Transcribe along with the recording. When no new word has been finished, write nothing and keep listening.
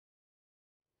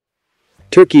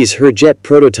Turkey's Hürjet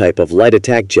prototype of light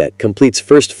attack jet completes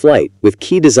first flight with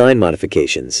key design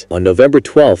modifications. On November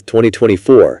 12,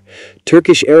 2024,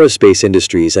 Turkish Aerospace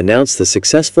Industries announced the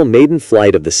successful maiden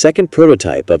flight of the second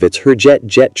prototype of its Hürjet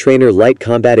jet trainer light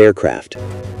combat aircraft.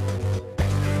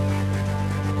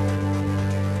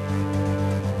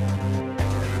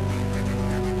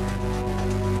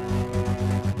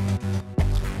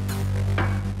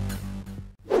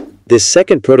 This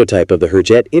second prototype of the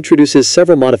Hürjet introduces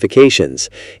several modifications,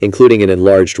 including an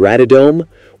enlarged radome,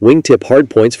 wingtip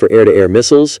hardpoints for air-to-air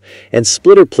missiles, and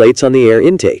splitter plates on the air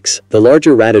intakes. The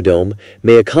larger radome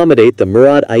may accommodate the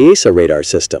Murad Aesa radar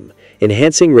system,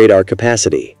 enhancing radar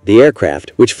capacity. The aircraft,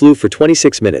 which flew for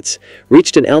 26 minutes,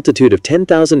 reached an altitude of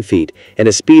 10,000 feet and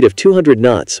a speed of 200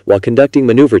 knots while conducting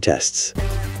maneuver tests.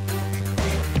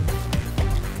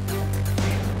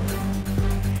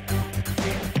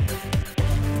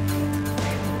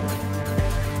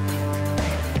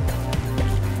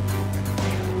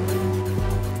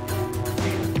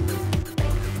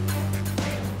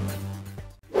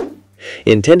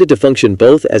 Intended to function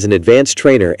both as an advanced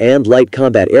trainer and light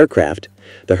combat aircraft,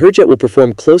 the Hürjet will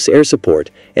perform close air support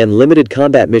and limited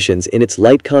combat missions in its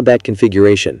light combat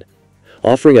configuration,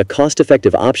 offering a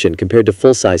cost-effective option compared to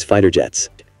full-size fighter jets.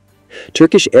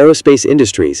 Turkish Aerospace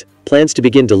Industries plans to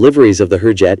begin deliveries of the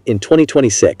Hürjet in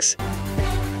 2026.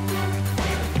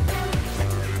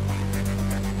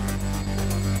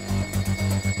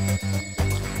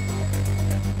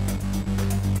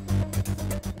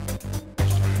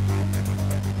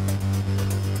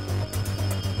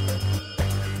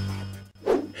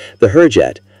 The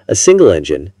Hürjet, a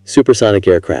single-engine, supersonic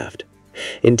aircraft.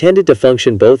 Intended to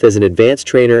function both as an advanced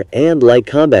trainer and light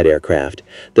combat aircraft,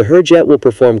 the Hürjet will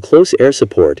perform close air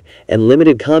support and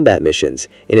limited combat missions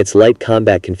in its light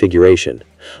combat configuration,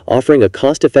 offering a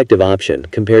cost-effective option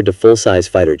compared to full-size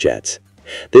fighter jets.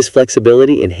 This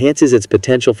flexibility enhances its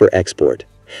potential for export,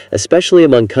 especially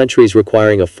among countries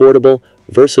requiring affordable,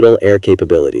 versatile air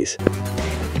capabilities.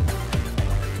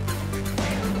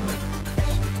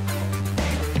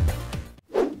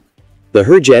 The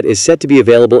Hürjet is set to be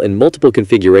available in multiple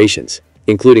configurations,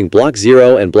 including Block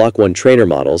 0 and Block 1 trainer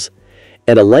models,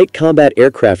 and a light combat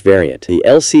aircraft variant. The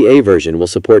LCA version will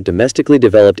support domestically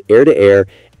developed air-to-air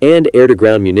and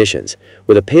air-to-ground munitions,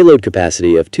 with a payload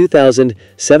capacity of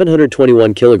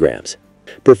 2,721 kilograms.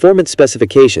 Performance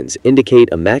specifications indicate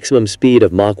a maximum speed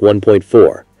of Mach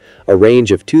 1.4, a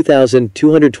range of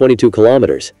 2,222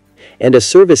 kilometers, and a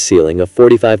service ceiling of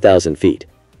 45,000 feet.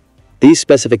 These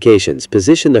specifications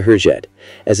position the Hürjet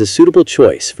as a suitable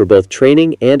choice for both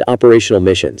training and operational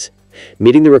missions,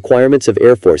 meeting the requirements of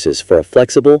air forces for a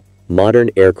flexible, modern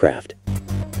aircraft.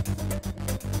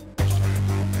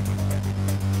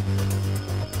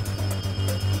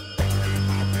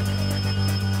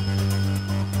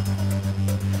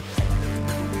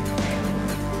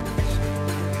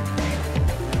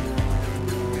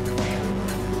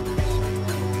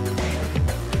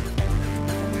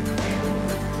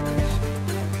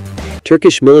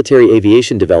 Turkish military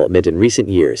aviation development in recent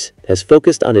years has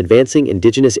focused on advancing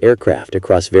indigenous aircraft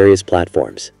across various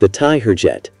platforms. The Thai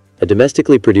Hürjet, a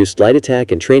domestically produced light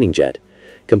attack and training jet,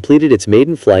 completed its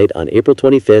maiden flight on April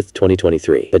 25,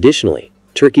 2023. Additionally,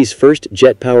 Turkey's first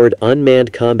jet-powered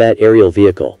unmanned combat aerial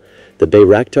vehicle, the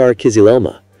Bayraktar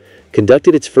Kizilelma,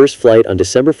 conducted its first flight on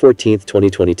December 14,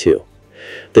 2022.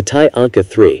 The Thai Anka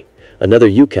 3, another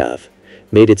UCAV,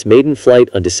 made its maiden flight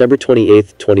on December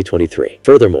 28, 2023.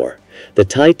 Furthermore, the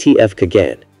Thai TF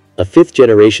Kagan, a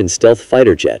fifth-generation stealth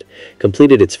fighter jet,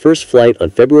 completed its first flight on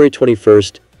February 21,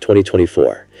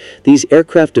 2024. These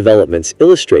aircraft developments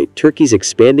illustrate Turkey's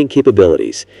expanding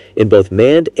capabilities in both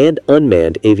manned and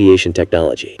unmanned aviation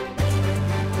technology.